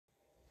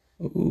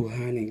Ooh,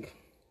 honey.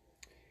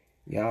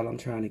 Y'all, I'm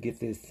trying to get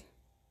this.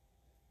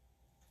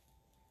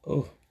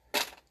 Oh,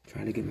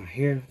 trying to get my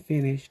hair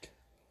finished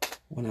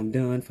when I'm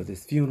done for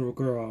this funeral,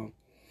 girl.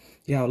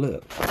 Y'all,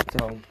 look.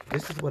 So,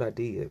 this is what I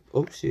did.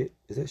 Oh, shit.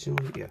 Is that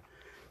showing? Yeah.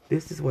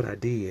 This is what I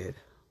did.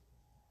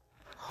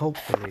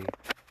 Hopefully,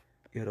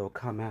 it'll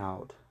come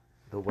out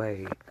the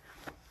way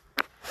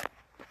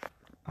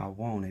I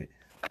want it.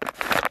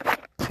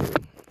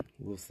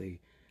 We'll see.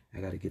 I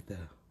gotta get the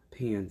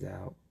pins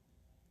out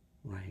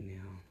right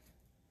now.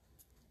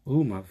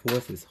 Ooh, my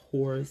voice is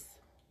hoarse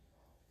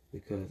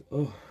because,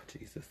 oh,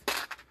 Jesus.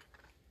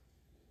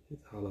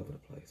 It's all over the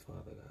place,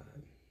 Father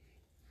God.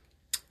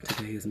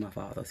 Today is my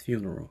father's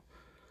funeral.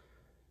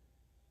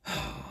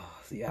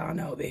 So y'all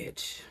know,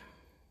 bitch.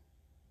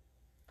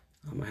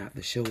 I'm gonna have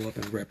to show up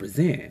and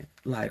represent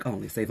like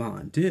only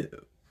Savon do.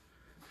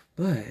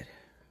 But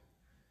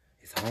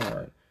it's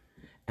hard.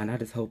 And I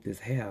just hope this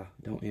hair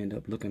don't end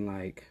up looking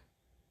like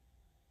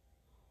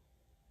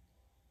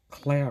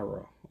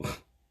Clara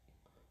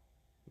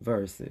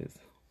versus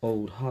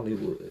old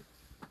Hollywood.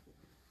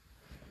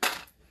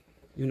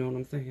 You know what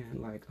I'm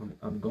saying? Like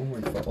I'm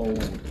going for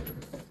old.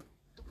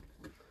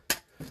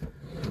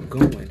 I'm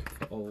going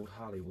for old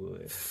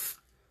Hollywood.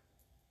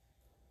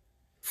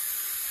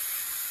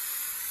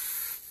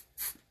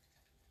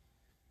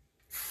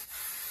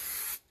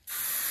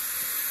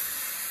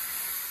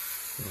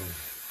 So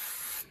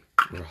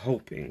we're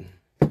hoping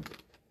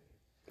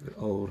that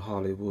old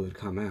Hollywood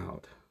come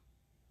out,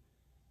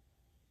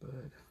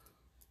 but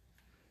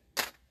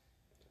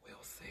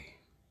we'll see.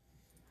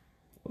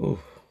 Oh,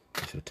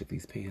 I should have took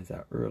these pins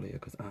out earlier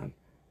because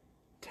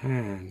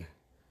time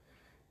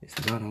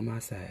is not on my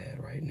side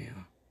right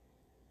now.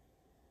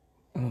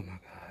 Oh my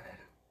God.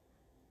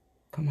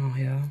 Come on,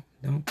 y'all.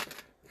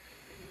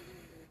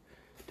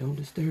 Don't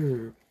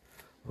disturb.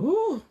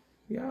 Oh,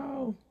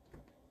 y'all.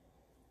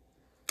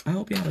 I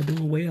hope y'all are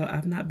doing well.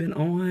 I've not been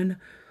on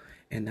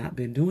and not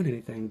been doing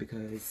anything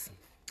because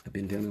I've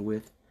been dealing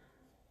with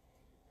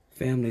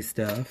family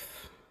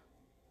stuff.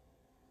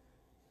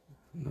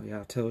 I know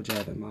y'all told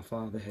y'all that my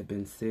father had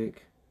been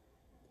sick.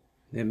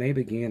 Then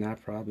maybe again, I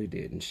probably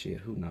didn't. Shit,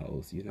 who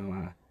knows? You know,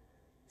 I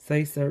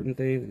say certain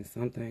things and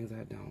some things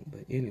I don't.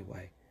 But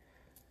anyway,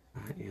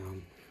 I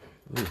am.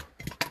 Ooh,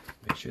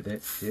 make sure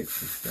that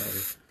sticks and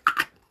stays.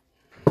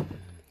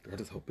 I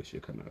just hope it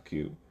should come out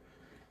cute.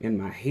 In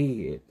my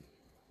head,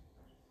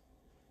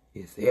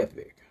 it's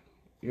epic.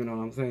 You know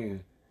what I'm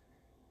saying?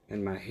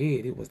 In my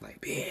head, it was like,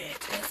 bitch,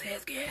 this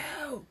is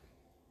cute.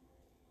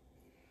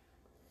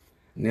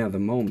 Now the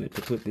moment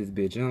to put this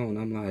bitch on,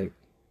 I'm like,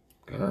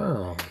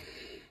 girl.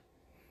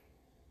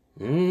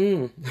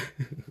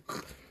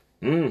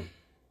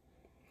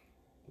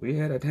 We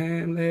had a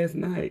time last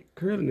night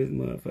curling this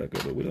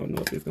motherfucker, but we don't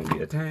know if it's gonna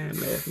be a time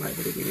last night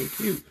for it getting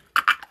cute.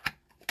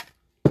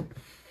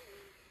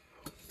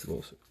 A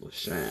little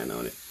shine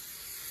on it.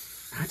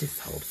 I just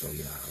hope so,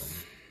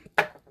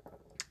 y'all.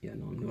 Yeah, I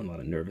know I'm doing a lot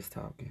of nervous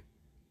talking.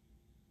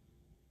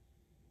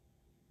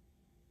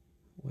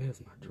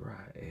 Where's my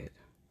dry at?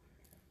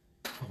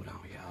 Hold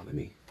on, y'all. Let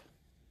me.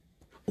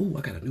 Oh,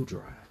 I got a new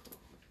dry.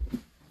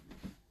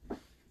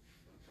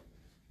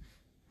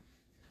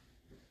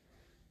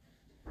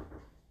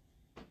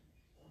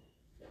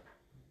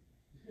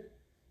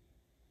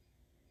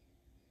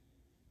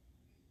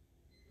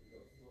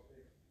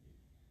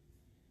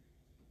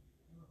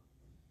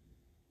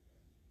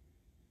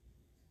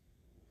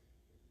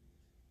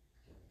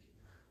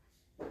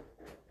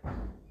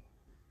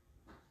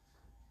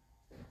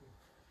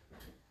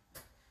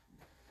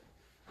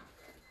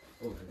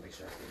 Oh, let me make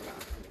sure I get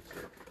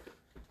it.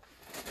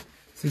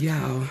 So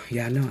y'all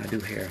know I do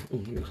hair. Ooh,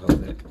 let me close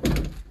that.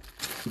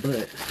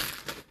 But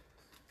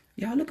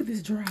y'all look at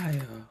this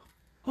dryer.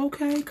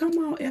 Okay, come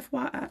on,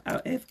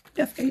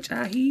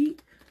 FHI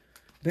heat,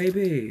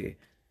 baby.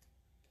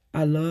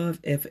 I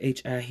love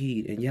FHI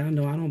heat, and y'all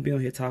know I don't be on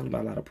here talking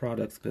about a lot of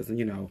products because,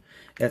 you know,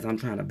 as I'm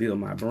trying to build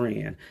my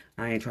brand,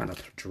 I ain't trying to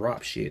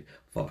drop shit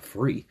for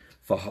free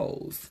for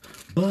hoes.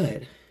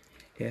 But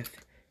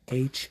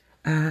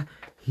FHI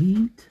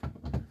heat,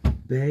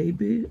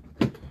 baby.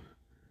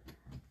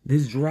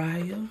 This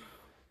dryer,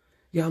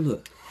 y'all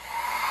look.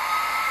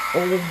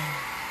 Oh,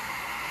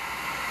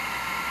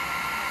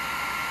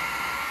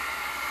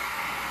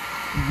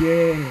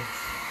 yes.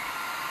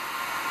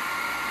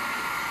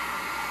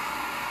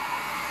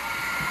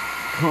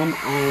 Come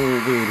on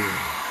with it.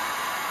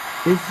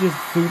 It's just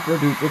super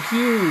duper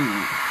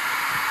cute.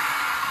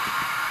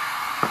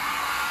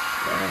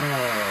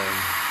 Wow.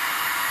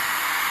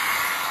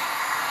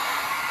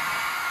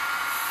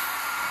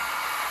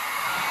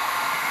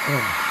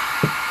 Oh.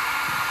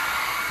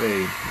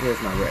 See,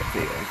 where's my rat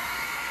tail?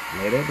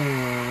 Let it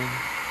down.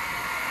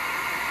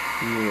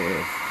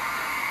 Yes.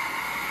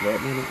 Let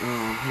me,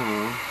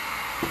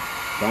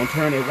 Don't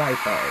turn it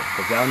white though,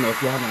 because y'all know if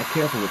y'all not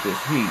careful with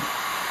this heat,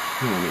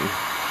 honey,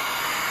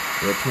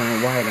 it'll turn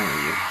white on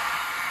you.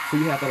 So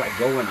you have to like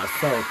go in a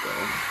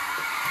circle.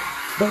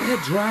 But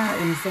it dry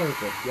in a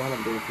circle. Y'all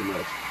I'm doing too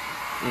much.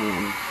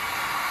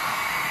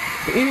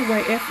 But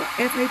anyway,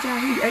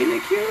 FHIE, ain't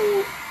it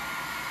cute?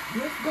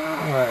 Yes,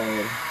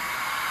 God.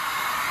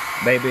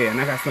 Baby, and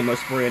I got so much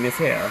spray in this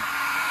hair.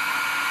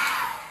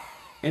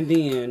 And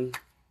then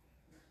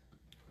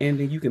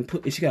you can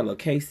put, she got a little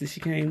case that she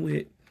came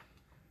with.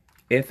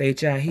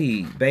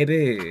 FHIE,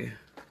 baby.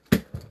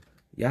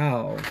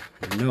 Y'all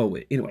know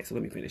it. Anyway, so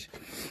let me finish.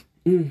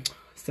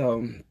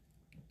 So,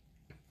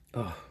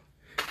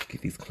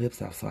 get these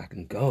clips out so I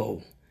can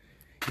go.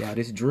 Y'all,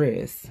 this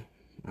dress,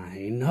 I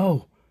ain't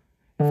know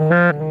if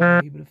I was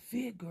gonna be able to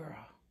fit,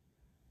 girl.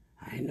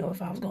 I ain't know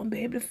if I was gonna be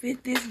able to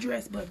fit this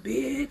dress, but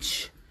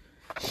bitch,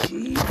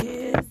 she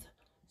is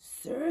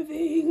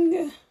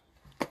serving.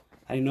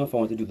 I didn't know if I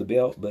wanted to do the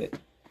belt, but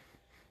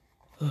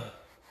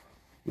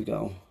we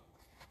gonna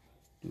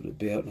do the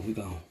belt and we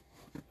gonna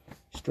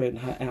straighten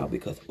her out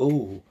because,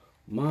 ooh,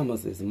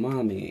 mama's is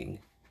mommying.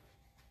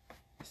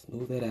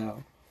 Smooth that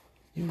out,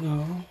 you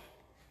know.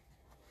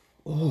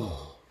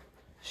 Oh,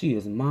 she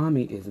is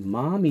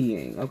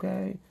mommying,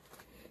 okay?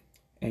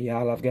 And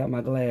y'all, I've got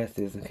my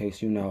glasses in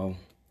case you know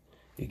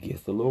it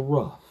gets a little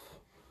rough.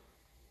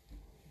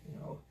 You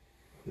know,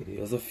 it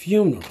is a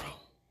funeral.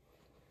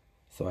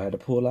 So I had to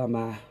pull out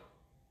my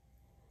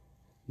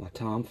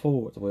Tom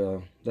Fords.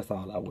 Well, that's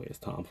all I wear is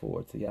Tom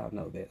Ford, so y'all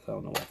know that. So I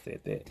don't know why I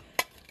said that.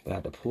 But I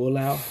had to pull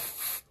out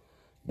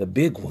the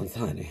big ones,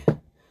 honey.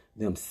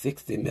 Them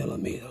 60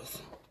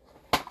 millimeters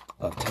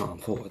of Tom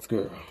Fords,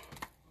 girl.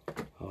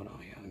 Hold on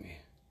here, let me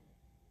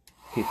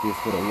hit this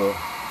with a little.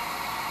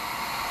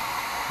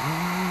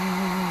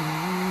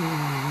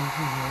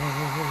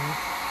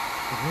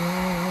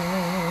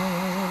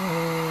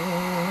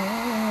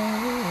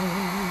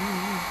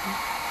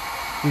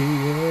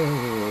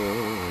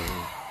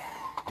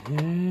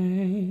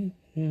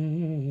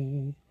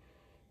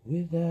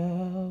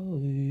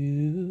 Without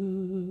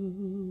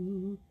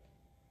you.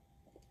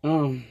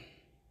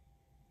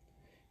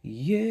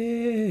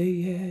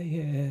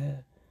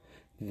 Yeah.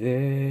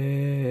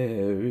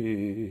 There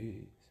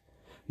is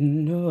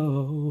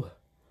no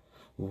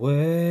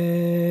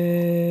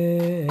way.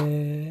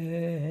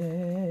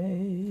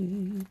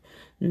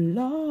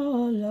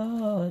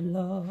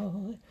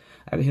 Lord.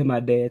 I can hear my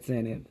dad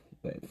singing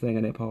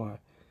that part.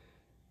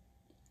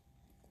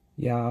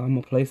 Y'all, I'm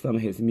gonna play some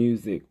of his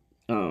music.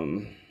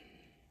 So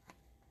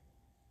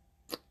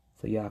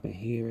y'all can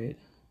hear it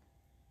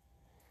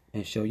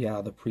and show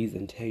y'all the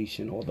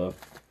presentation or the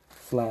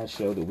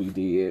slideshow that we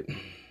did.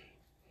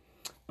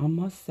 I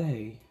must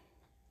say,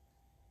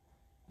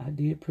 I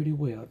did pretty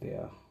well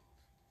there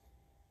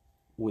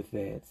with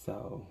that,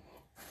 so.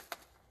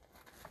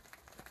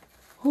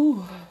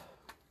 Whew.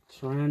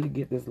 Trying to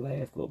get this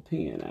last little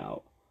pin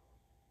out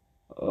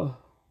of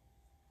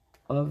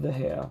the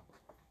hair.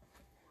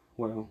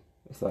 Well,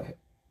 it's a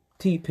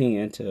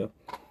T-pin to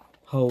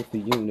hold the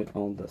unit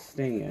on the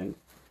stand.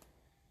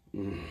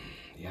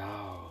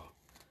 Y'all,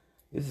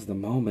 this is the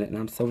moment, and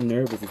I'm so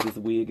nervous that this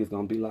wig is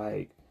going to be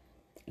like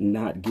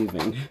not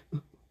giving.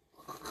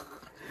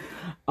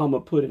 I'm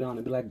going to put it on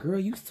and be like, girl,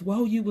 you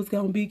swore you was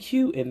going to be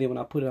cute. And then when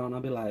I put it on,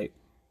 I'll be like,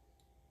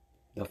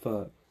 the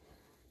fuck?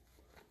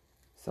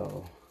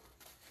 So,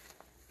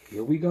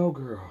 here we go,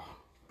 girl.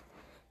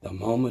 The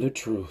moment of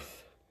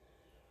truth.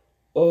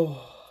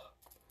 Oh,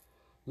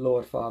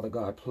 Lord Father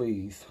God,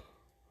 please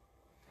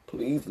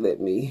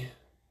let me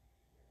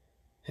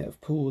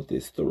have pulled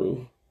this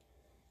through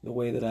the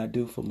way that I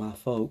do for my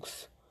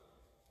folks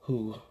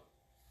who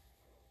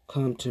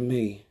come to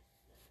me.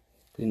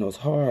 You know, it's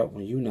hard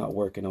when you're not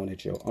working on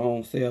it your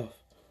own self.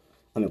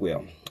 I mean,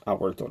 well, I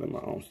worked on it my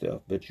own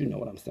self, but you know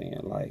what I'm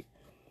saying. Like,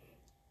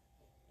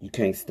 you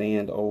can't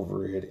stand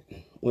over it.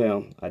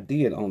 Well, I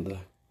did on the,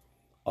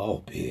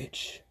 oh,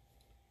 bitch.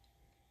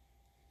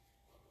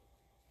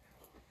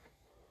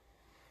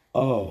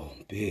 Oh,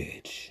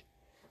 bitch.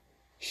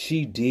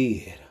 She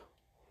did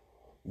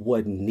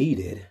what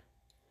needed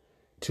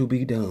to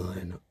be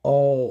done.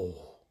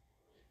 Oh,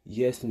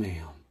 yes,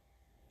 ma'am.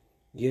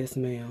 Yes,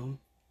 ma'am.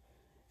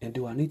 And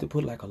do I need to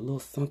put like a little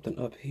something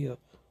up here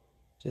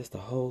just to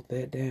hold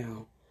that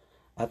down?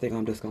 I think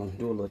I'm just going to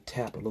do a little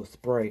tap, a little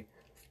spray.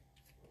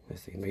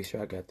 Let's see, make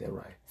sure I got that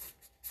right.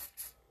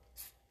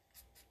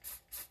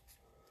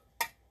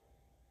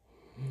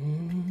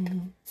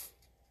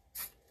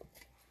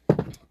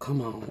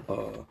 Come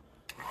on,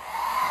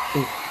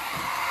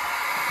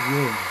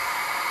 yeah.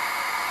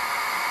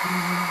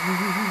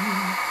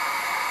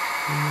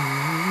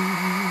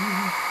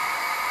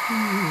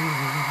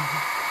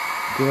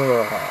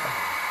 Girl.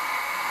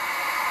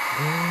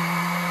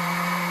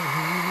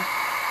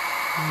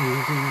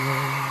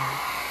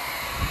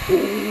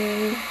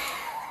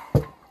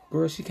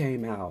 Girl, she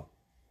came out.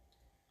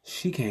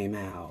 She came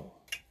out.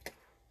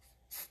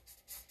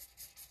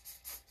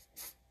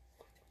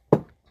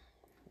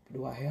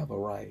 Do I have a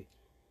right?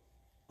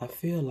 I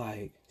feel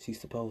like she's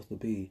supposed to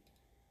be.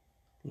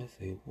 Let's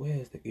see,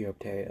 where's the ear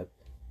tab?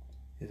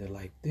 Is it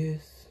like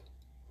this?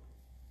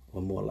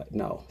 Or more like,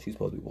 no, she's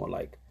supposed to be more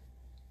like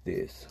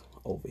this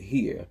over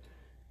here.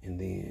 And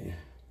then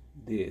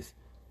this.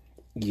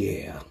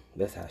 Yeah,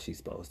 that's how she's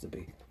supposed to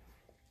be.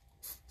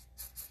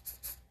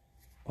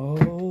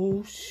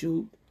 Oh,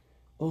 shoot.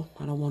 Oh,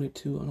 I don't want it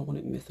to. I don't want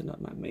it messing up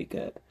my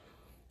makeup.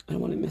 I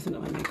don't want it messing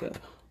up my makeup.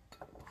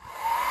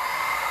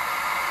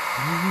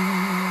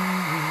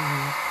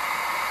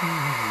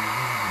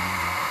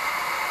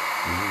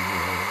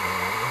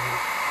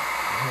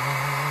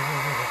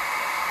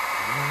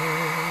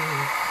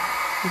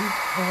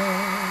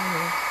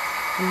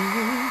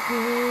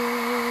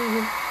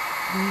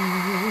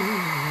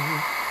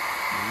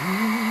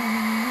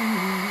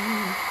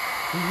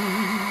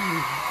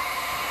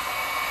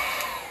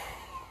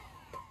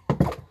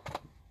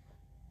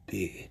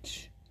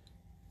 Bitch.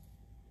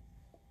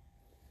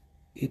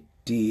 It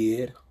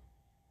did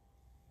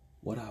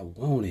what I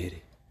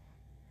wanted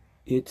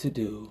it to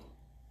do.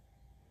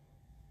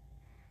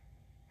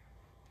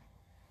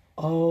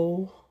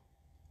 Oh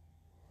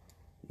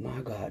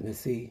my God. Now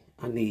see,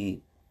 I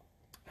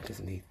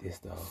just need this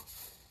though.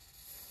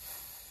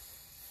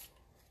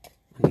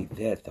 I need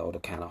that though to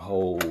kind of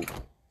hold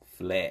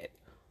flat.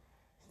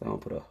 So I'm gonna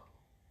put a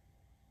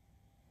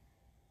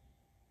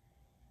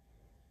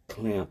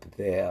clamp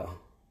there.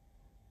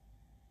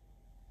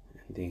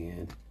 And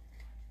then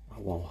I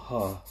want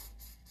her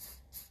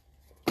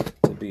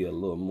to be a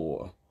little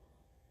more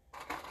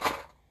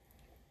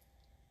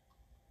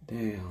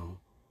down.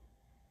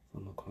 So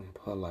I'm gonna clamp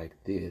her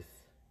like this.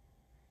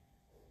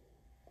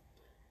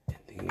 And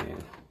then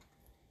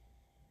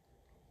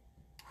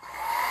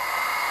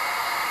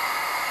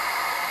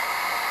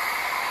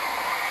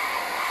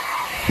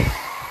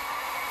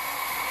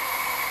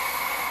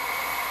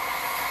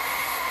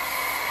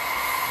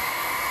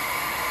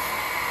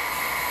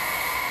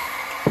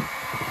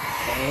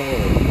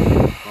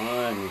oh,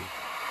 honey.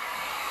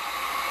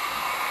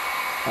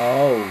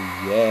 Oh,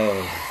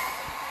 yes.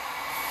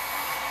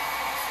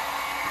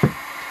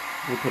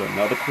 Let me put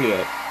another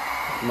clip.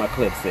 My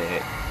clip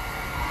said.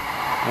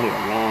 I need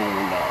a long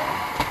one though.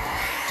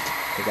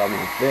 Because I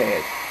want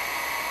that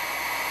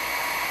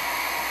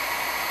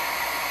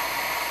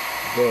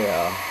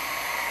there.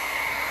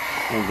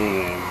 And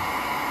then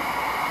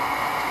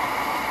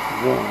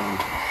one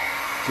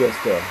just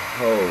to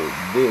hold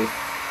this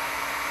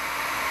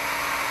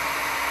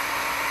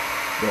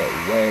that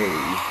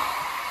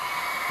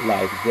wave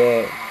like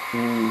that.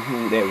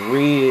 That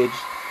ridge.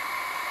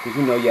 Because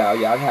you know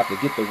y'all have to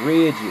get the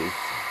ridges.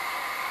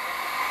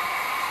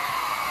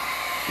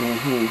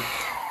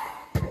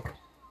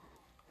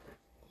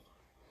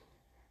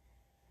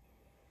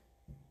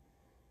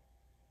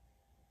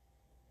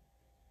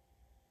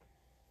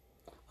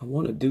 I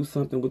want to do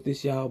something with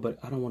this, y'all, but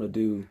I don't want to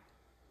do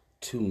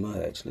too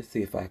much. Let's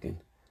see if I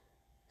can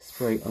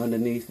spray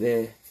underneath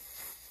there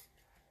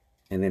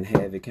and then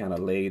have it kind of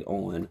laid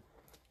on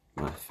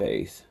my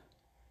face.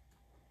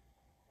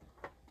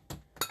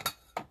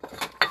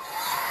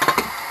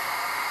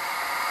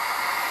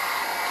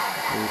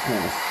 And it's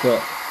kind of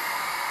stuck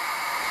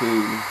to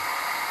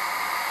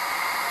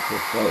the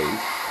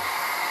face.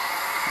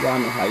 Y'all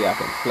know how y'all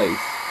can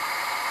place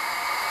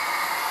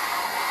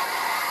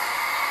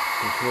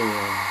the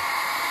hair.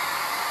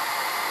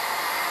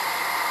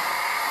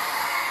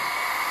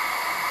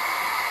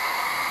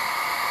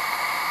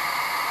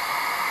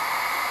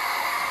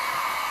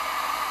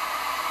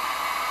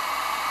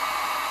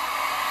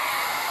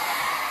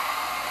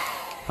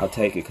 I'll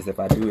take it, because if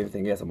I do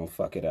anything else, I'm going to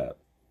fuck it up.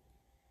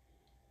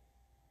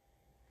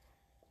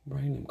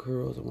 Bring them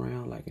curls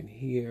around like in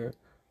here.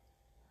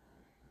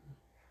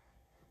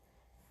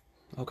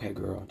 Okay,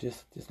 girl,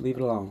 just leave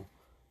it alone.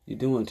 You're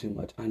doing too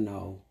much. I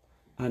know,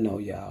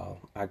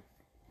 y'all. I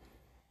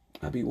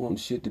be wanting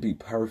shit to be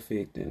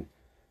perfect, and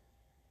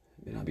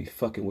then I be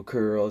fucking with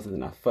curls, and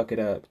then I fuck it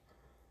up.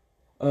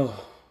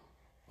 Oh,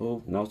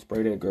 no,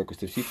 spray that girl,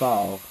 because if she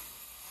fall,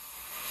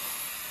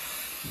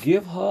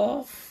 give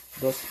her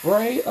the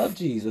spray of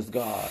Jesus,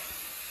 God.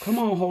 Come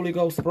on, Holy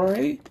Ghost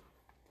spray.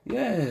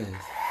 Yes.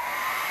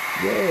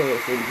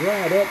 Yes, and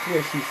dry it up to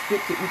where she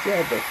stick to each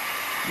other.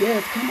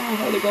 Yes, come on,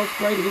 Holy Ghost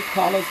spray. This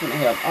collar's gonna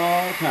have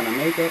all kind of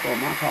makeup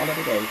on my collar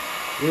today.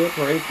 Yeah,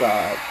 praise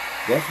God.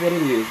 That's what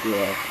it is,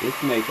 girl.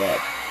 It's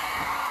makeup.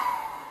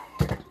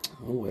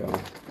 Oh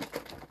well.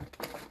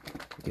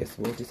 I guess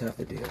we'll just have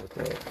to deal with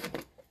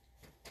that.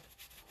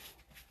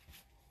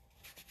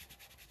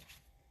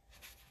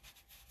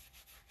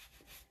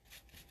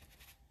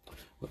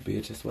 Well,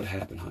 bitch, that's what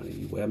happened, honey.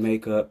 You wear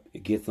makeup,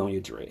 it gets on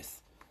your dress.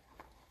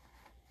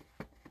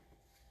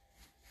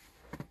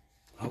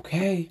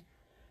 Okay.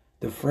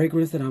 The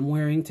fragrance that I'm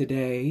wearing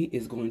today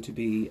is going to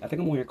be, I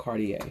think I'm wearing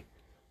Cartier.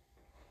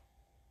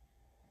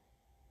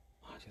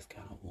 I just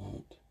kind of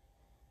want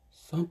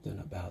something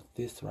about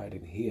this right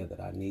in here that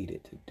I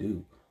needed to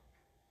do.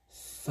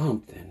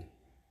 Something.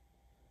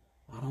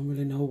 I don't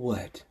really know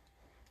what,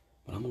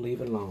 but I'm going to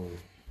leave it alone.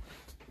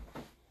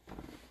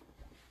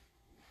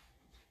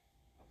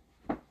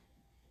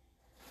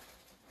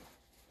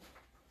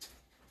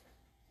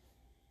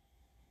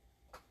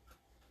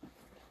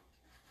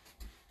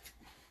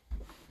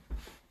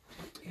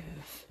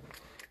 Yes.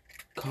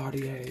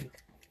 Cartier.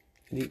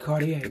 You need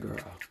Cartier, girl.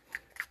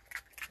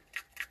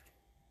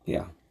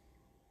 Yeah.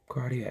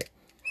 Cartier.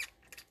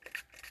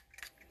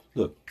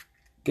 Look.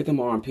 Get them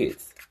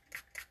armpits.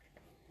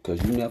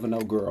 Because you never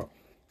know, girl.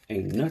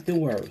 Ain't nothing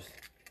worse.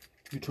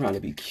 You trying to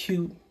be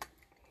cute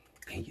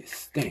and you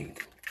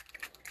stink.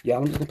 Y'all,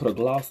 I'm just going to put a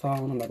gloss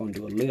on. I'm not going to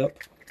do a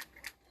lip.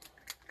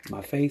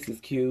 My face is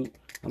cute.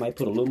 I might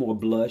put a little more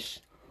blush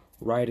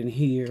right in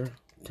here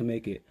to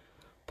make it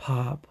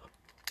pop.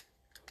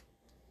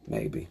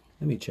 Maybe.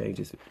 Let me change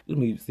this. Let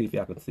me see if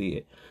y'all can see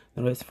it.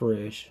 Now that's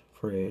fresh.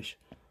 Fresh.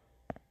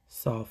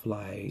 Soft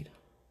light.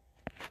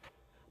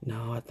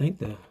 No, I think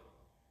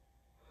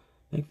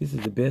this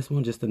is the best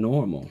one, just the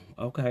normal.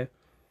 Okay.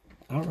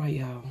 All right,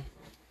 y'all.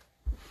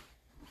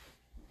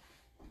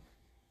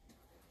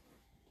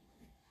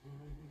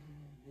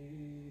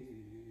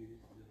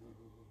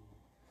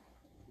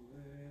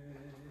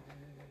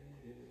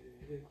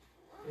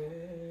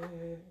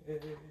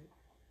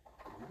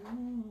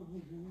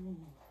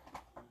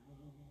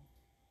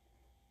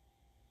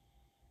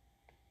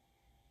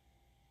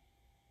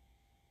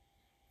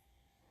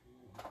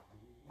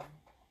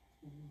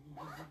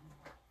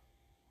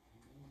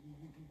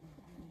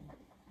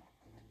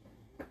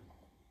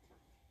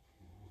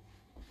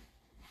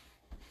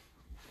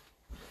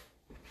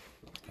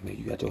 I mean,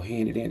 you got your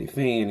handy dandy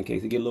fan in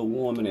case it get a little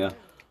warm in there.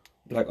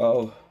 Like,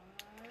 oh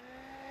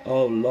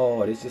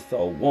Lord, it's just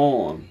so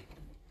warm.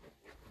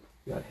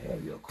 You gotta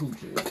have your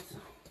coochies.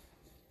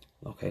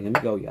 Okay, let me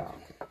go, y'all.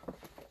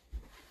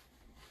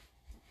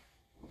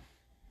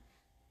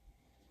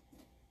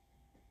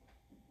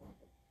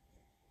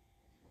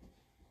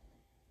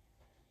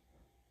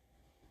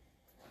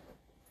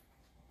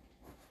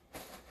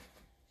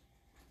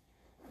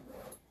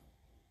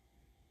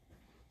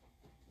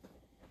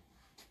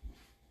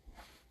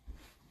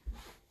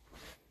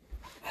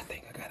 I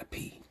think I gotta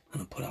pee. I'm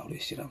gonna put all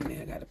this shit on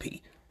there. I gotta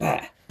pee.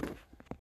 Bye.